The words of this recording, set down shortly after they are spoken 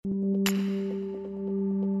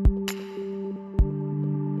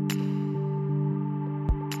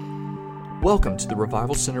Welcome to the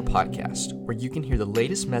Revival Center podcast, where you can hear the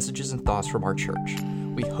latest messages and thoughts from our church.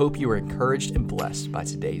 We hope you are encouraged and blessed by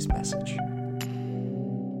today's message.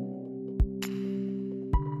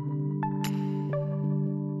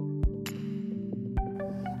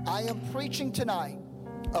 I am preaching tonight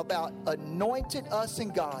about Anointed Us in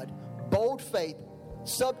God, Bold Faith,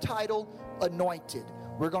 subtitle Anointed.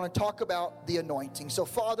 We're going to talk about the anointing. So,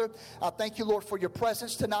 Father, I thank you, Lord, for your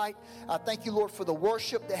presence tonight. I thank you, Lord, for the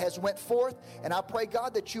worship that has went forth. And I pray,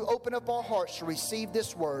 God, that you open up our hearts to receive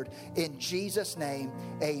this word. In Jesus' name,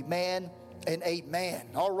 amen and amen.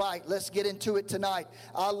 All right, let's get into it tonight.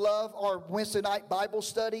 I love our Wednesday night Bible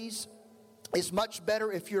studies. It's much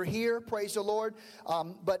better if you're here, praise the Lord.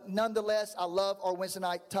 But nonetheless, I love our Wednesday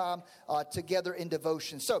night time together in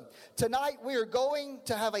devotion. So tonight we are going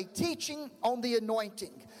to have a teaching on the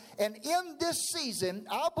anointing. And in this season,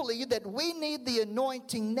 I believe that we need the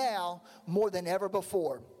anointing now more than ever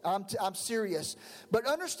before. I'm serious. But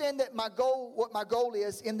understand that what my goal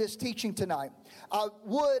is in this teaching tonight. I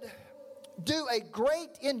would do a great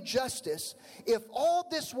injustice if all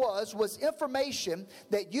this was information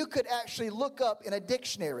that you could actually look up in a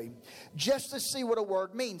dictionary just to see what a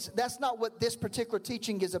word means. That's not what this particular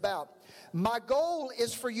teaching is about. My goal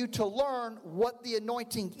is for you to learn what the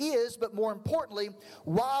anointing is, but more importantly,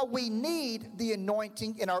 why we need the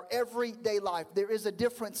anointing in our everyday life. There is a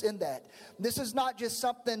difference in that. This is not just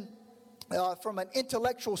something from an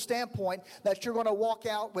intellectual standpoint that you're going to walk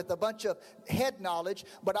out with a bunch of head knowledge,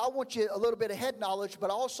 but I want you a little bit of head knowledge, but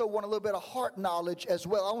I also want a little bit of heart knowledge as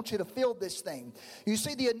well. I want you to feel this thing. You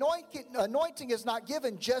see, the anointing is not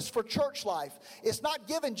given just for church life. It's not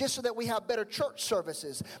given just so that we have better church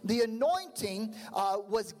services. The anointing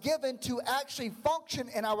was given to actually function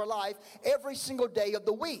in our life every single day of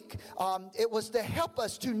the week. It was to help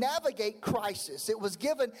us to navigate crisis. It was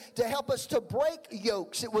given to help us to break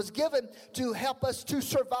yokes. It was given to help us to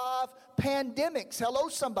survive pandemics. Hello,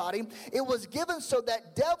 somebody. It was given so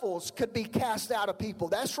that devils could be cast out of people.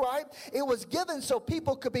 That's right. It was given so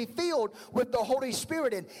people could be filled with the Holy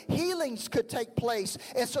Spirit and healings could take place,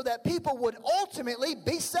 and so that people would ultimately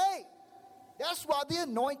be saved. That's why the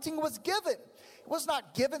anointing was given. It was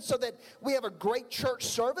not given so that we have a great church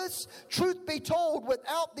service. Truth be told,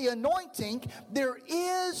 without the anointing, there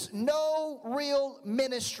is no real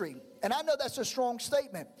ministry. And I know that's a strong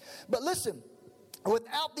statement. But listen,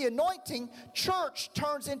 without the anointing, church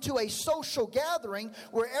turns into a social gathering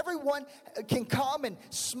where everyone can come and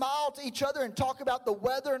smile to each other and talk about the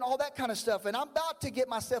weather and all that kind of stuff. And I'm about to get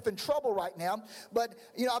myself in trouble right now. But,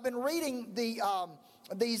 you know, I've been reading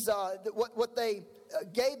what they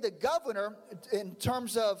gave the governor in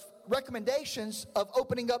terms of recommendations of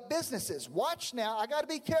opening up businesses. Watch now, I got to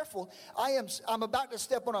be careful. I'm about to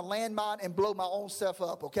step on a landmine and blow my own self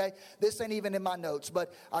up, okay? This ain't even in my notes,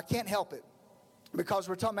 but I can't help it because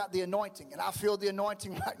we're talking about the anointing, and I feel the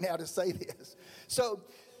anointing right now to say this. So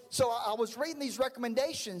I was reading these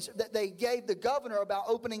recommendations that they gave the governor about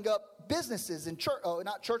opening up businesses in church,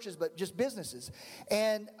 not churches, but just businesses.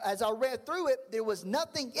 And as I read through it, there was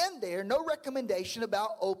nothing in there, no recommendation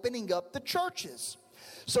about opening up the churches.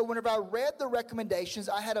 So whenever I read the recommendations,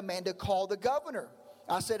 I had Amanda call the governor.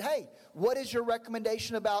 I said, hey, what is your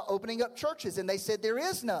recommendation about opening up churches? And they said, there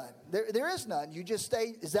is none. There is none. You just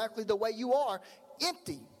stay exactly the way you are,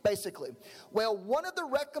 empty, basically. Well, one of the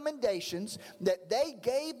recommendations that they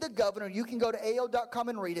gave the governor, you can go to AO.com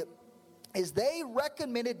and read it, is they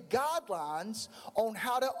recommended guidelines on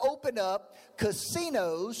how to open up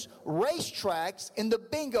casinos, racetracks, and the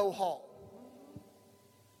bingo hall.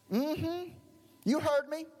 You heard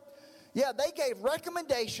me. Yeah, they gave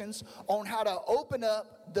recommendations on how to open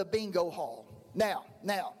up the bingo hall. Now,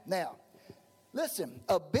 listen,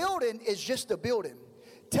 a building is just a building.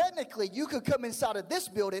 Technically, you could come inside of this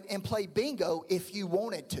building and play bingo if you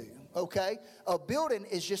wanted to. Okay? A building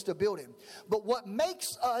is just a building. But what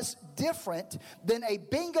makes us different than a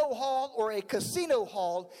bingo hall or a casino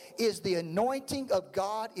hall is the anointing of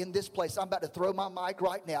God in this place. I'm about to throw my mic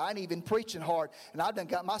right now. I ain't even preaching hard, and I done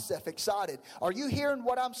got myself excited. Are you hearing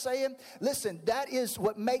what I'm saying? Listen, that is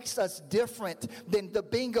what makes us different than the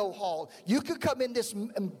bingo hall. You could come in this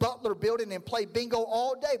Butler building and play bingo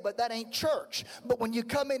all day, but that ain't church. But when you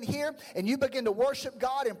come in here and you begin to worship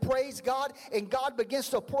God and praise God, and God begins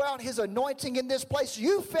to pour out his anointing in this place.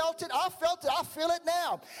 You felt it. I felt it. I feel it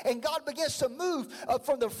now. And God begins to move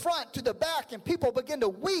from the front to the back, and people begin to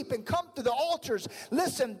weep and come to the altars.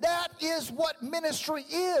 Listen, that is what ministry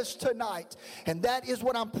is tonight. And that is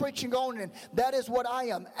what I'm preaching on, and that is what I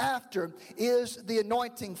am after, is the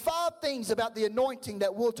anointing. 5 things about the anointing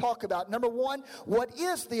that we'll talk about. Number 1, what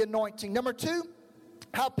is the anointing? Number 2,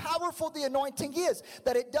 how powerful the anointing is,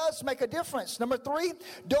 that it does make a difference. Number 3,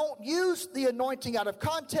 don't use the anointing out of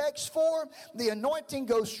context. 4, the anointing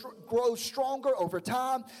grows stronger over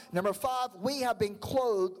time. Number 5, we have been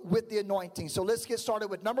clothed with the anointing. So let's get started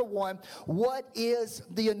with number 1. What is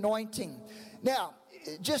the anointing? Now,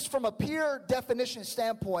 just from a pure definition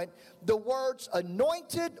standpoint, the words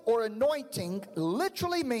anointed or anointing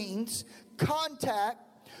literally means contact,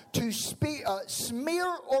 to smear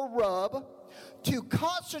or rub, to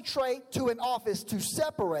concentrate, to an office, to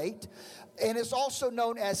separate, and it's also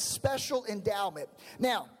known as special endowment.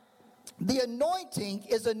 Now, the anointing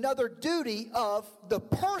is another duty of the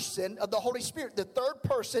person of the Holy Spirit, the third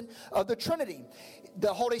person of the Trinity.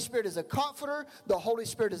 The Holy Spirit is a comforter, the Holy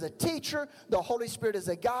Spirit is a teacher, the Holy Spirit is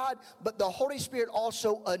a guide, but the Holy Spirit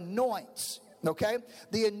also anoints. Okay?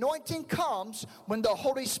 The anointing comes when the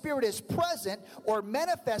Holy Spirit is present or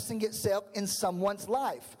manifesting itself in someone's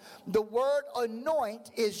life. The word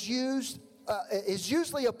anoint is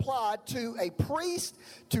usually applied to a priest,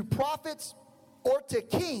 to prophets, or to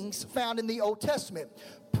kings found in the Old Testament.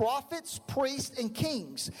 Prophets, priests, and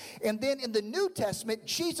kings. And then in the New Testament,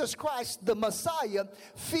 Jesus Christ, the Messiah,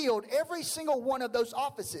 filled every single one of those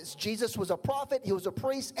offices. Jesus was a prophet, he was a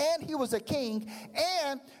priest, and he was a king,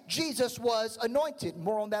 and Jesus was anointed.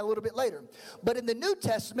 More on that a little bit later. But in the New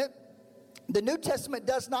Testament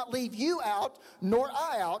does not leave you out, nor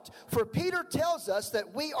I out. For Peter tells us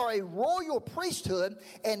that we are a royal priesthood,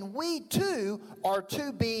 and we too are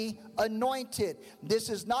to be anointed. This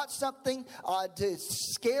is not something to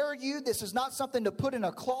scare you. This is not something to put in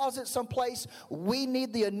a closet someplace. We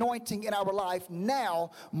need the anointing in our life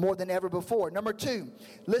now more than ever before. Number 2,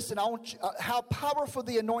 listen, I want you, how powerful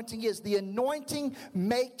the anointing is. The anointing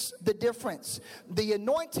makes the difference. The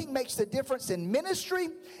anointing makes the difference in ministry,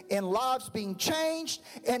 in lives being changed,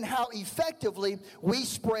 and how effectively we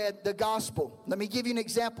spread the gospel. Let me give you an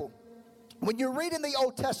example. When you read in the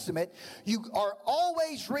Old Testament, you are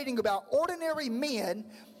always reading about ordinary men.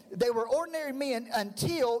 They were ordinary men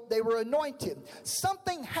until they were anointed.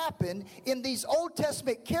 Something happened in these Old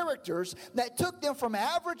Testament characters that took them from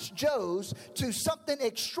average Joes to something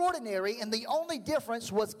extraordinary, and the only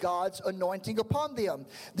difference was God's anointing upon them.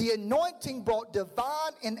 The anointing brought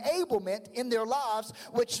divine enablement in their lives,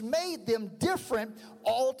 which made them different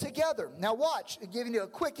altogether. Now watch, giving you a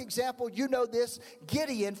quick example. You know this,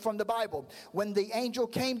 Gideon from the Bible. When the angel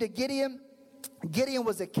came to Gideon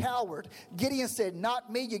was a coward. Gideon said,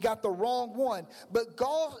 "Not me, you got the wrong one." But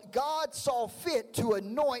God saw fit to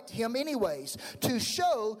anoint him anyways, to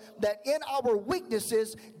show that in our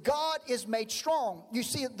weaknesses, God is made strong. You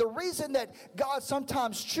see, the reason that God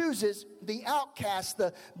sometimes chooses the outcast,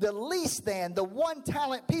 the least than, the one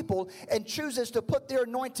talent people, and chooses to put their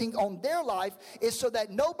anointing on their life is so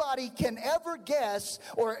that nobody can ever guess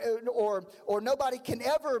or nobody can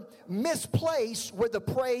ever misplace where the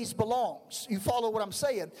praise belongs. You follow what I'm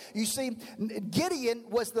saying? You see, Gideon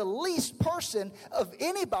was the least person of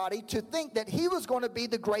anybody to think that he was going to be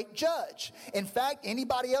the great judge. In fact,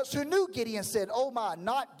 anybody else who knew Gideon said, "Oh my,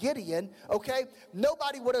 not Gideon," okay?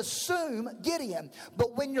 Nobody would assume Gideon.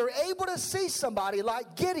 But when you're able to see somebody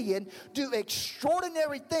like Gideon do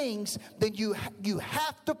extraordinary things, then you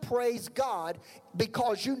have to praise God,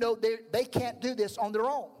 because you know they can't do this on their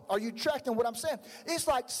own. Are you tracking what I'm saying? It's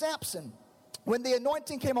like Samson. When the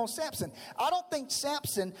anointing came on Samson, I don't think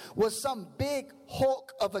Samson was some big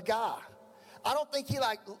hulk of a guy. I don't think he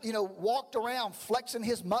walked around flexing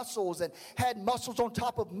his muscles and had muscles on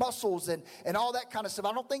top of muscles and all that kind of stuff.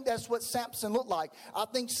 I don't think that's what Samson looked like. I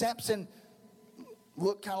think Samson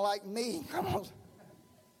looked kind of like me.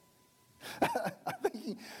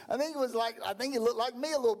 I think he looked like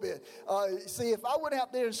me a little bit. See, if I went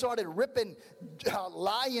out there and started ripping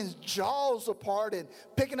lions' jaws apart and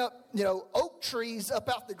picking up, oak trees up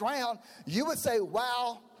out the ground, you would say,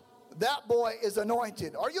 "Wow, that boy is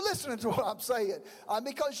anointed." Are you listening to what I'm saying?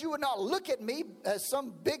 Because you would not look at me as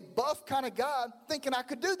some big buff kind of guy thinking I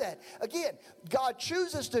could do that. Again, God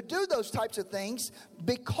chooses to do those types of things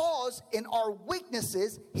because in our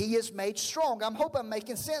weaknesses, he is made strong. I hope I'm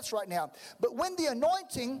making sense right now. But when the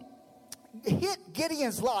anointing hit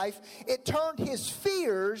Gideon's life, it turned his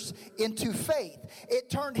fears into faith. It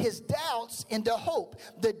turned his doubts into hope.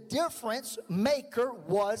 The difference maker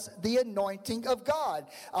was the anointing of God.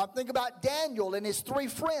 Think about Daniel and his 3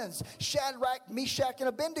 friends, Shadrach, Meshach, and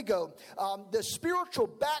Abednego. The spiritual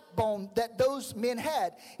backbone that those those men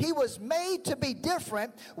had. He was made to be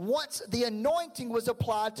different once the anointing was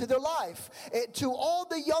applied to their life. To all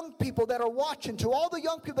the young people that are watching,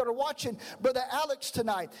 Brother Alex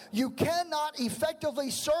tonight, you cannot effectively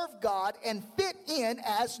serve God and fit in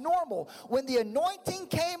as normal. When the anointing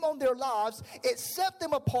came on their lives, it set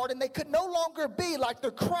them apart, and they could no longer be like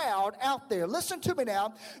the crowd out there. Listen to me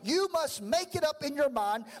now. You must make it up in your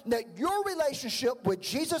mind that your relationship with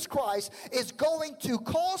Jesus Christ is going to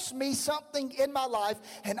cost me something in my life,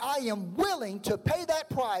 and I am willing to pay that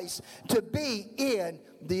price to be in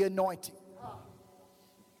the anointing.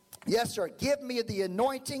 Yes, sir. Give me the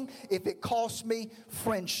anointing if it costs me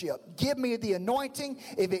friendship. Give me the anointing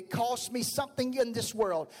if it costs me something in this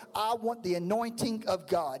world. I want the anointing of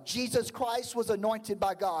God. Jesus Christ was anointed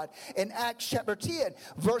by God. In Acts chapter 10,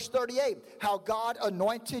 verse 38, how God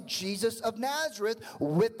anointed Jesus of Nazareth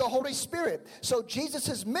with the Holy Spirit. So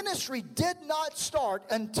Jesus' ministry did not start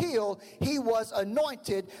until he was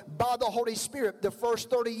anointed by the Holy Spirit. The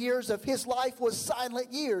first 30 years of his life was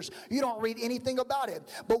silent years. You don't read anything about it.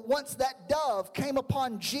 But once that dove came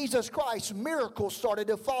upon Jesus Christ, miracles started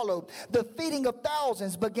to follow. The feeding of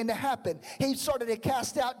thousands began to happen. He started to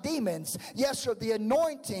cast out demons. Yes, sir, the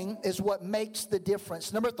anointing is what makes the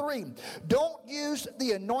difference. Number 3, don't use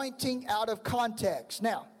the anointing out of context.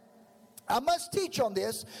 Now, I must teach on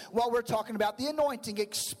this while we're talking about the anointing,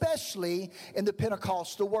 especially in the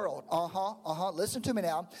Pentecostal world. Listen to me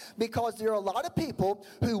now, because there are a lot of people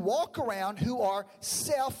who walk around who are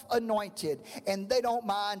self-anointed, and they don't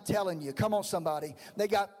mind telling you. Come on, somebody. They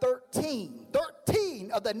got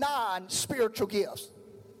 13 of the 9 spiritual gifts.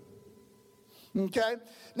 Okay?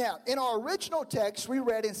 Now, in our original text, we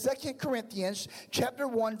read in 2 Corinthians chapter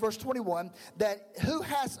 1, verse 21, that who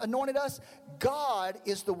has anointed us? God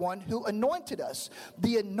is the one who anointed us.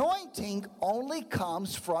 The anointing only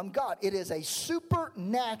comes from God. It is a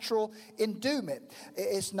supernatural endowment.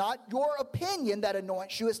 It's not your opinion that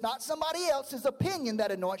anoints you. It's not somebody else's opinion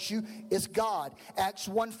that anoints you. It's God. Acts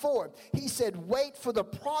 1:4. He said, wait for the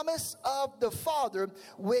promise of the Father,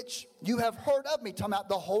 which you have heard of me. Talking about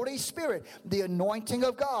the Holy Spirit, the anointing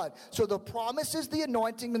of God. So the promise is the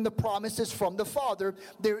anointing, and the promise is from the Father.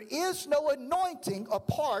 There is no anointing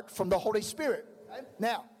apart from the Holy Spirit. Okay?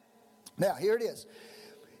 Now, here it is.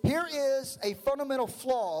 Here is a fundamental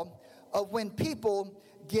flaw of when people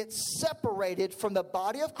get separated from the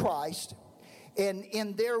body of Christ, and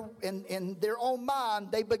in their own mind,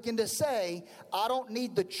 they begin to say, I don't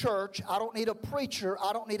need the church, I don't need a preacher,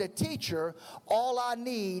 I don't need a teacher. All I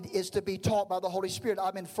need is to be taught by the Holy Spirit.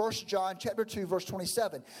 I'm in 1 John chapter 2, verse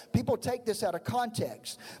 27. People take this out of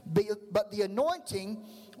context. But the anointing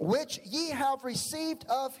which ye have received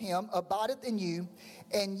of him abideth in you,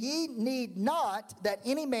 and ye need not that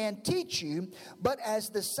any man teach you, but as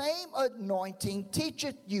the same anointing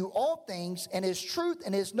teacheth you all things, and is truth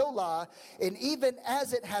and is no lie, and even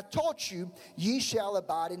as it hath taught you, ye shall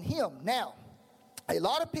abide in him. Now, a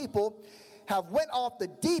lot of people have went off the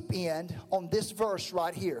deep end on this verse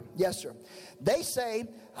right here. Yes, sir. They say,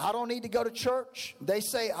 I don't need to go to church. They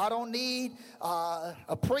say, I don't need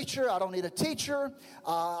a preacher. I don't need a teacher.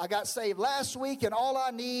 I got saved last week, and all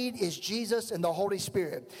I need is Jesus and the Holy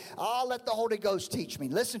Spirit. I'll let the Holy Ghost teach me.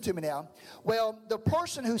 Listen to me now. Well, the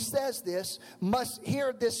person who says this must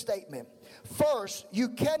hear this statement. First, you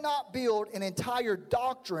cannot build an entire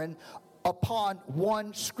doctrine upon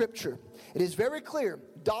one scripture. It is very clear.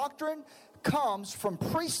 Doctrine comes from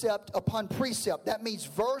precept upon precept. That means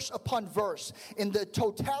verse upon verse in the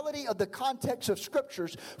totality of the context of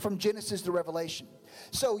scriptures from Genesis to Revelation.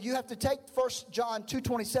 So you have to take 1 John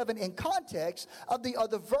 2:27 in context of the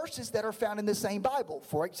other verses that are found in the same Bible.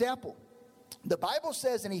 For example, the Bible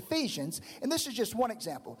says in Ephesians, and this is just one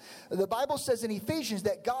example, the Bible says in Ephesians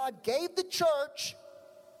that God gave the church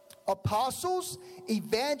apostles,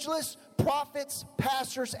 evangelists, prophets,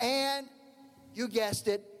 pastors, and, you guessed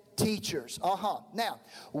it, teachers. Now,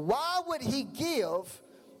 why would he give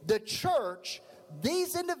the church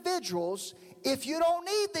these individuals if you don't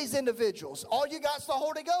need these individuals? All you got is the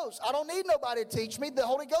Holy Ghost. I don't need nobody to teach me. The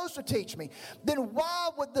Holy Ghost will teach me. Then why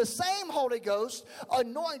would the same Holy Ghost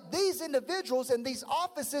anoint these individuals and these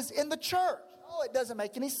offices in the church? Oh, it doesn't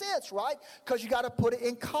make any sense, right? Because you got to put it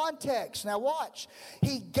in context. Now watch.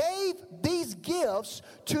 He gave these gifts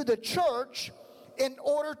to the church in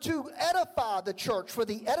order to edify the church, for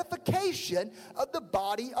the edification of the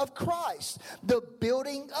body of Christ, the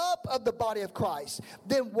building up of the body of Christ.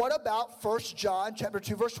 Then what about 1 John chapter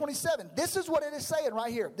 2, verse 27? This is what it is saying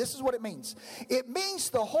right here. This is what it means. It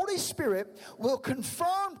means the Holy Spirit will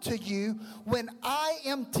confirm to you when I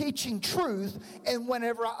am teaching truth and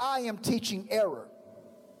whenever I am teaching error.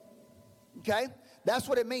 Okay? That's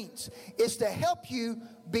what it means. It's to help you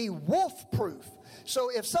be wolf-proof. So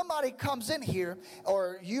if somebody comes in here,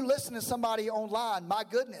 or you listen to somebody online, my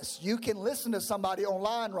goodness, you can listen to somebody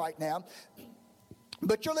online right now.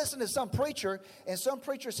 But you're listening to some preacher, and some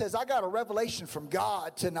preacher says, I got a revelation from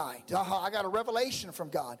God tonight. I got a revelation from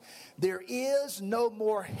God. There is no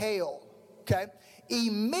more hell, okay?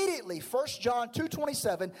 Immediately, 1 John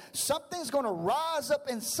 2:27, something's going to rise up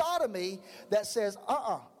inside of me that says,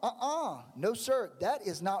 no, sir, that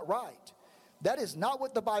is not right. That is not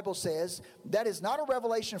what the Bible says. That is not a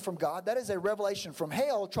revelation from God. That is a revelation from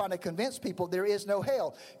hell, trying to convince people there is no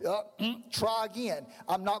hell. Try again.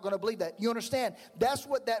 I'm not going to believe that. You understand? That's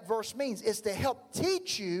what that verse means. It's to help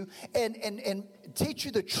teach you and teach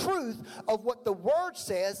you the truth of what the Word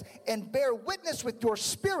says, and bear witness with your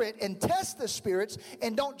spirit and test the spirits,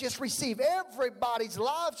 and don't just receive everybody's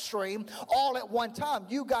live stream all at one time.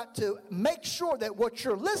 You got to make sure that what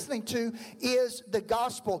you're listening to is the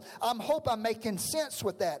gospel. I hope I'm making sense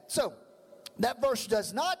with that. So that verse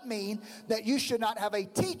does not mean that you should not have a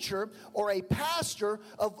teacher or a pastor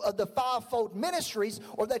of the fivefold ministries,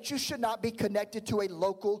 or that you should not be connected to a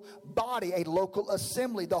local body, a local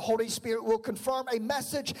assembly. The Holy Spirit will confirm a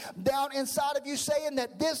message down inside of you saying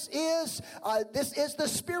that this is the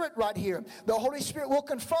Spirit right here. The Holy Spirit will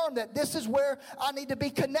confirm that this is where I need to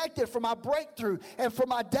be connected for my breakthrough and for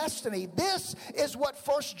my destiny. This is what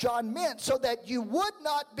 1 John meant, so that you would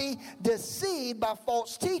not be deceived by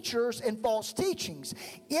false teachers and false teachings.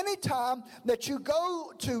 Anytime that you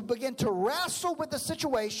go to begin to wrestle with a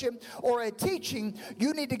situation or a teaching,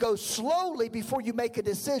 you need to go slowly before you make a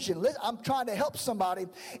decision. I'm trying to help somebody.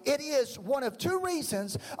 It is one of two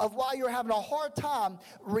reasons of why you're having a hard time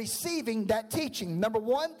receiving that teaching. Number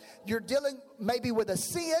one, you're dealing maybe with a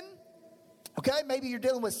sin. Okay, maybe you're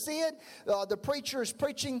dealing with sin. The preacher is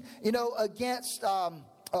preaching, against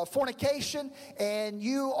fornication, and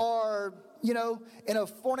you are in a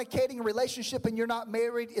fornicating relationship and you're not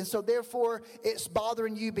married, and so therefore it's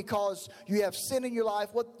bothering you because you have sin in your life.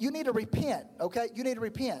 Well, you need to repent, okay? You need to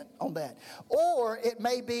repent on that. Or it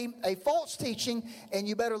may be a false teaching, and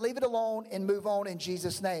you better leave it alone and move on in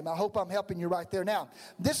Jesus' name. I hope I'm helping you right there. Now,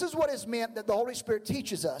 this is what is meant that the Holy Spirit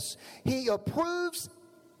teaches us. He approves,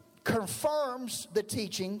 confirms the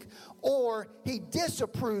teaching, or he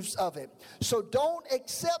disapproves of it. So don't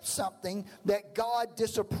accept something that God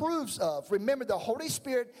disapproves of. Remember, the Holy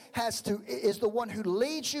Spirit is the one who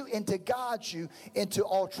leads you and to guide you into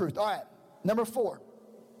all truth. All right, number 4.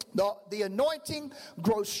 The anointing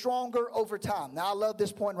grows stronger over time. Now, I love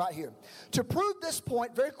this point right here. To prove this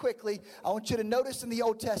point very quickly, I want you to notice in the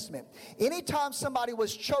Old Testament, anytime somebody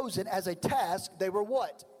was chosen as a task, they were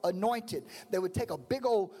what? Anointed. They would take a big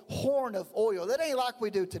old horn of oil. That ain't like we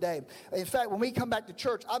do today. In fact, when we come back to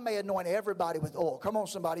church, I may anoint everybody with oil. Come on,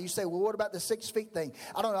 somebody. You say, well, what about the 6 feet thing?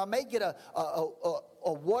 I don't know. I may get a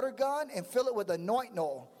water gun and fill it with anointing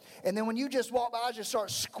oil. And then when you just walk by, I just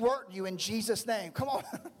start squirting you in Jesus' name. Come on.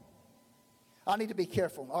 I need to be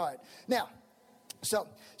careful. All right. Now, so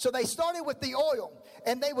they started with the oil,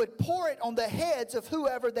 and they would pour it on the heads of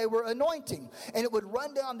whoever they were anointing. And it would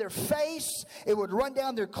run down their face, it would run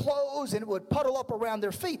down their clothes, and it would puddle up around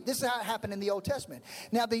their feet. This is how it happened in the Old Testament.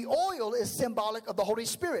 Now, the oil is symbolic of the Holy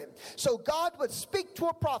Spirit. So God would speak to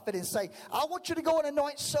a prophet and say, I want you to go and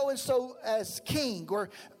anoint so-and-so as king,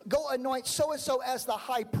 or go anoint so-and-so as the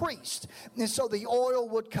high priest. And so the oil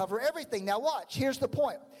would cover everything. Now watch, here's the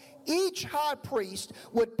point. Each high priest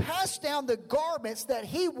would pass down the garments that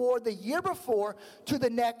he wore the year before to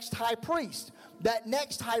the next high priest. That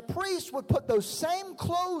next high priest would put those same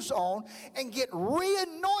clothes on and get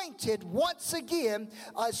re-anointed once again,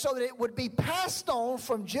 so that it would be passed on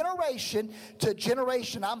from generation to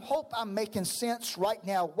generation. I hope I'm making sense right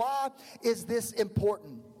now. Why is this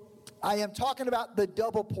important? I am talking about the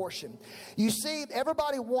double portion. You see,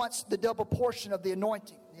 everybody wants the double portion of the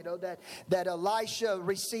anointing, that Elisha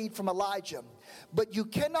received from Elijah. But you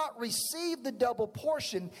cannot receive the double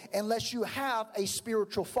portion unless you have a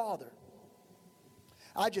spiritual father.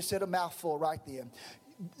 I just said a mouthful right there.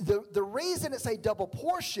 The reason it's a double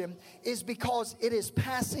portion is because it is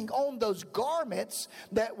passing on those garments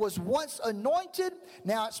that was once anointed.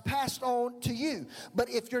 Now it's passed on to you.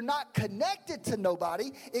 But if you're not connected to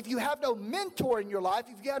nobody, if you have no mentor in your life,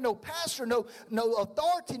 if you have no pastor, no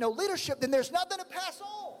authority, no leadership, then there's nothing to pass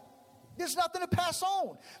on. There's nothing to pass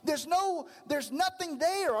on. There's nothing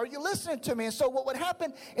there. Are you listening to me? And so what would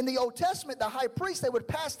happen in the Old Testament, the high priest, they would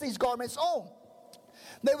pass these garments on.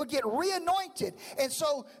 They would get re-anointed. And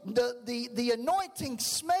so the anointing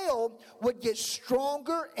smell would get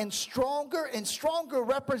stronger and stronger and stronger,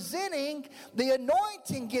 representing the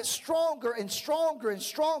anointing gets stronger and stronger and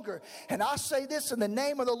stronger. And I say this in the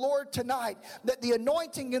name of the Lord tonight, that the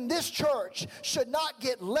anointing in this church should not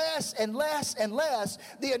get less and less and less.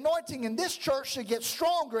 The anointing in this church should get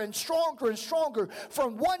stronger and stronger and stronger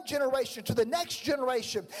from one generation to the next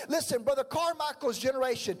generation. Listen, Brother Carmichael's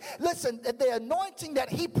generation. Listen, the anointing that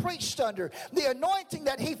he preached under, the anointing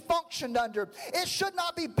that he functioned under, it should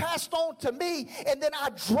not be passed on to me and then I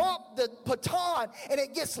drop the baton and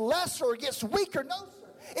it gets lesser or gets weaker. No,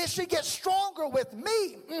 sir. It should get stronger with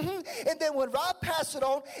me. And then when I pass it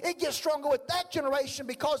on, it gets stronger with that generation,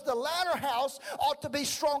 because the latter house ought to be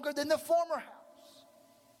stronger than the former house.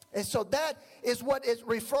 And so that is what it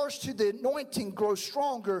refers to. The anointing grows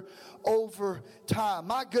stronger over time.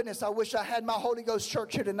 My goodness, I wish I had my Holy Ghost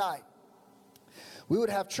church here tonight. We would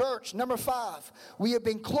have church. Number 5, we have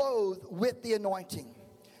been clothed with the anointing.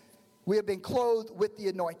 We have been clothed with the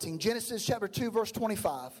anointing. Genesis chapter 2, verse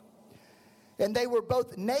 25. And they were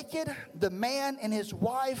both naked, the man and his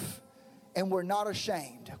wife, and were not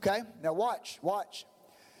ashamed. Okay? Now watch.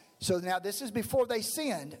 So now this is before they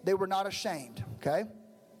sinned. They were not ashamed. Okay?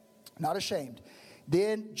 Not ashamed.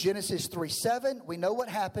 Then Genesis 3:7, we know what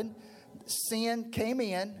happened. Sin came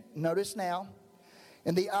in. Notice now.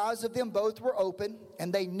 And the eyes of them both were open,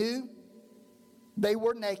 and they knew they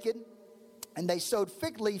were naked, and they sewed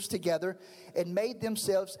fig leaves together and made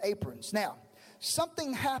themselves aprons. Now,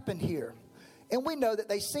 something happened here, and we know that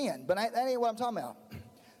they sinned, but that ain't what I'm talking about.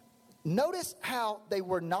 Notice how they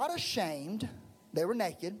were not ashamed, they were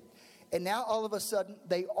naked, and now all of a sudden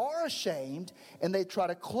they are ashamed, and they try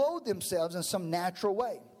to clothe themselves in some natural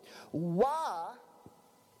way. Why?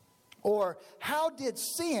 Or how did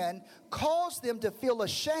sin cause them to feel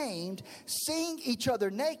ashamed seeing each other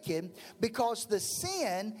naked? Because the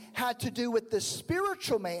sin had to do with the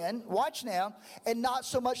spiritual man, watch now, and not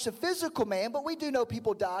so much the physical man. But we do know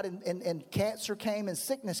people died and cancer came and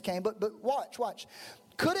sickness came. But watch.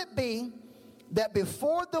 Could it be that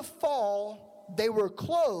before the fall they were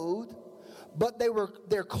clothed, but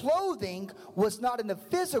their clothing was not in the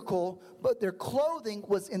physical, but their clothing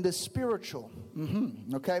was in the spiritual?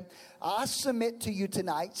 Okay? I submit to you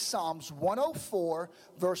tonight Psalms 104,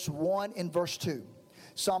 verse 1 and verse 2.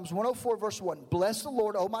 Psalms 104, verse 1. Bless the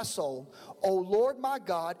Lord, O my soul. O Lord my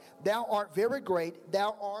God, thou art very great.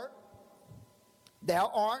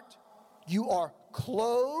 You are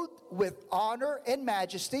clothed with honor and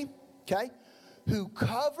majesty. Okay? Who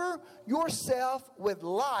cover yourself with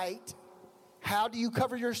light. How do you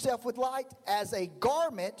cover yourself with light? As a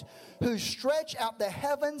garment, who stretch out the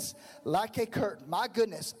heavens like a curtain. My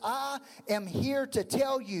goodness, I am here to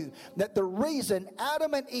tell you that the reason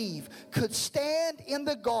Adam and Eve could stand in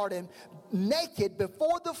the garden naked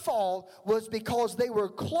before the fall was because they were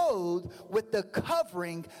clothed with the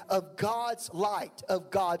covering of God's light, of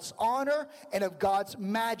God's honor, and of God's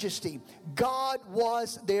majesty. God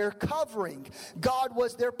was their covering. God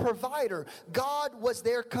was their provider. God was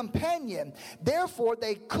their companion. Therefore,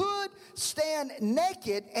 they could stand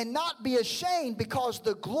naked and not be ashamed, because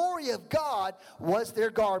the glory of God was their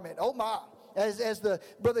garment. Oh my. As the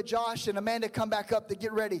Brother Josh and Amanda come back up to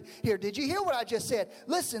get ready here. Did you hear what I just said?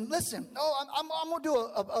 Listen. Oh, I'm going to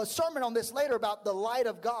do a sermon on this later about the light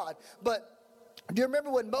of God. But do you remember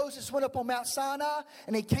when Moses went up on Mount Sinai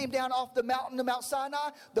and he came down off the mountain to Mount Sinai?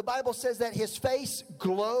 The Bible says that his face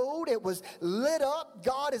glowed. It was lit up.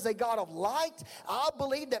 God is a God of light. I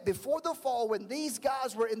believe that before the fall, when these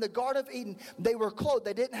guys were in the Garden of Eden, they were clothed.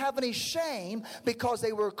 They didn't have any shame because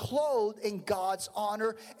they were clothed in God's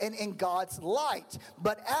honor and in God's light.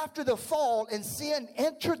 But after the fall and sin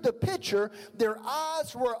entered the picture, their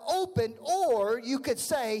eyes were opened, or you could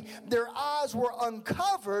say their eyes were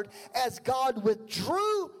uncovered, as God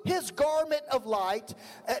withdrew his garment of light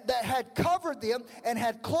that had covered them and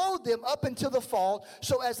had clothed them up until the fall.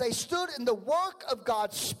 So as they stood in the work of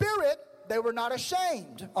God's Spirit, they were not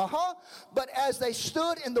ashamed. But as they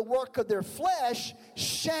stood in the work of their flesh,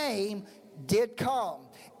 shame did come.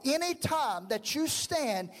 Any time that you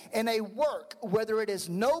stand in a work, whether it is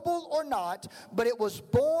noble or not, but it was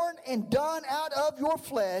born and done out of your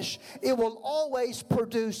flesh, it will always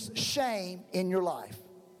produce shame in your life.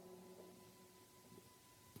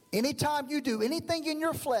 Anytime you do anything in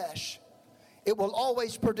your flesh, it will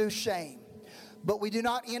always produce shame. But we do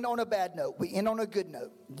not end on a bad note. We end on a good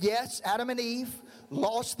note. Yes, Adam and Eve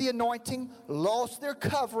lost the anointing, lost their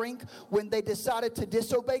covering when they decided to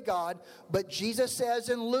disobey God. But Jesus says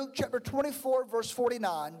in Luke chapter 24, verse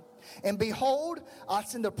 49, and behold, I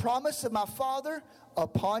send the promise of my Father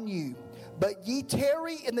upon you. But ye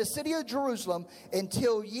tarry in the city of Jerusalem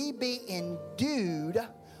until ye be endued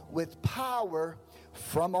with power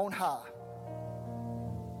from on high.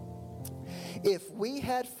 If we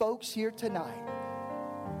had folks here tonight,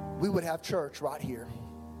 we would have church right here.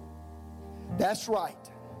 That's right.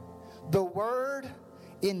 The word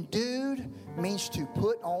endued means to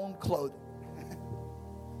put on clothing.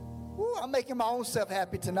 Ooh, I'm making my own self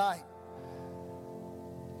happy tonight.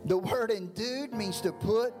 The word endued means to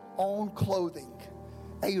put on clothing,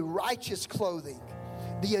 a righteous clothing.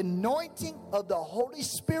 The anointing of the Holy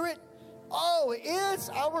Spirit, oh, is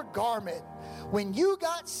our garment. When you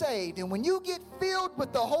got saved and when you get filled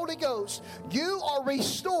with the Holy Ghost, you are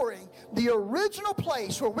restoring the original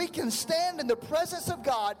place where we can stand in the presence of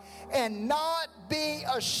God and not be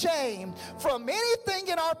ashamed from anything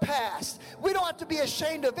in our past. We don't have to be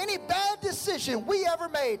ashamed of any bad decision we ever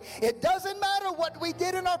made. It doesn't matter what we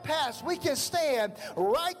did in our past. We can stand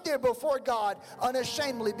right there before God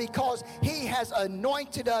unashamedly because He has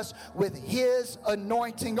anointed us with His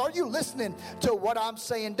anointing. Are you listening to what I'm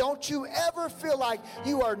saying? Don't you ever feel like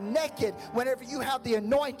you are naked whenever you have the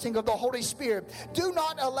anointing of the Holy Spirit. Do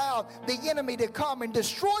not allow the enemy to come and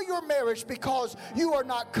destroy your marriage because you are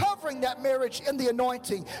not covering that marriage in the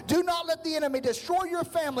anointing. Do not let the enemy destroy your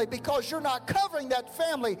family because you're not covering that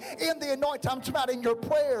family in the anointing. I'm talking about in your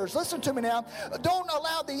prayers. Listen to me now. Don't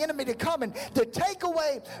allow the enemy to come and to take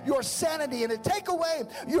away your sanity and to take away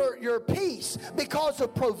your peace because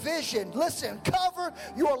of provision. Listen, cover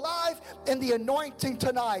your life in the anointing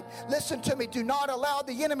tonight. Listen to me. Do not allow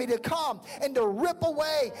the enemy to come and to rip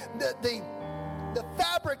away the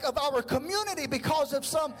fabric of our community because of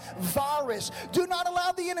some virus. Do not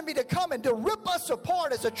allow the enemy to come and to rip us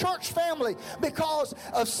apart as a church family because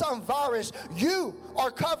of some virus. You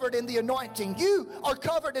are covered in the anointing. You are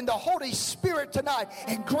covered in the Holy Spirit tonight.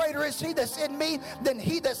 And greater is He that's in me than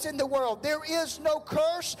he that's in the world. There is no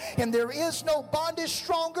curse and there is no bondage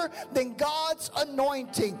stronger than God's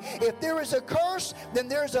anointing. If there is a curse, then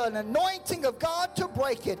there's an anointing of God to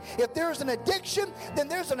break it. If there's an addiction, then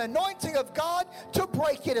there's an anointing of God to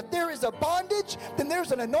break it. If there is a bondage, then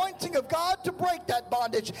there's an anointing of God to break that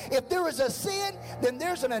bondage. If there is a sin, then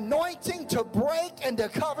there's an anointing to break and to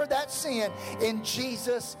cover that sin in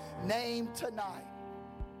Jesus' name tonight.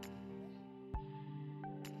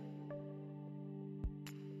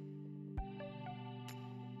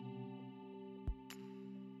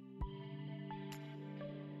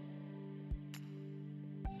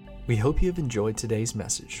 We hope you have enjoyed today's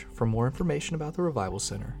message. For more information about the Revival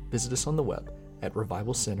Center, visit us on the web at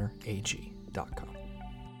revivalcenterag.com.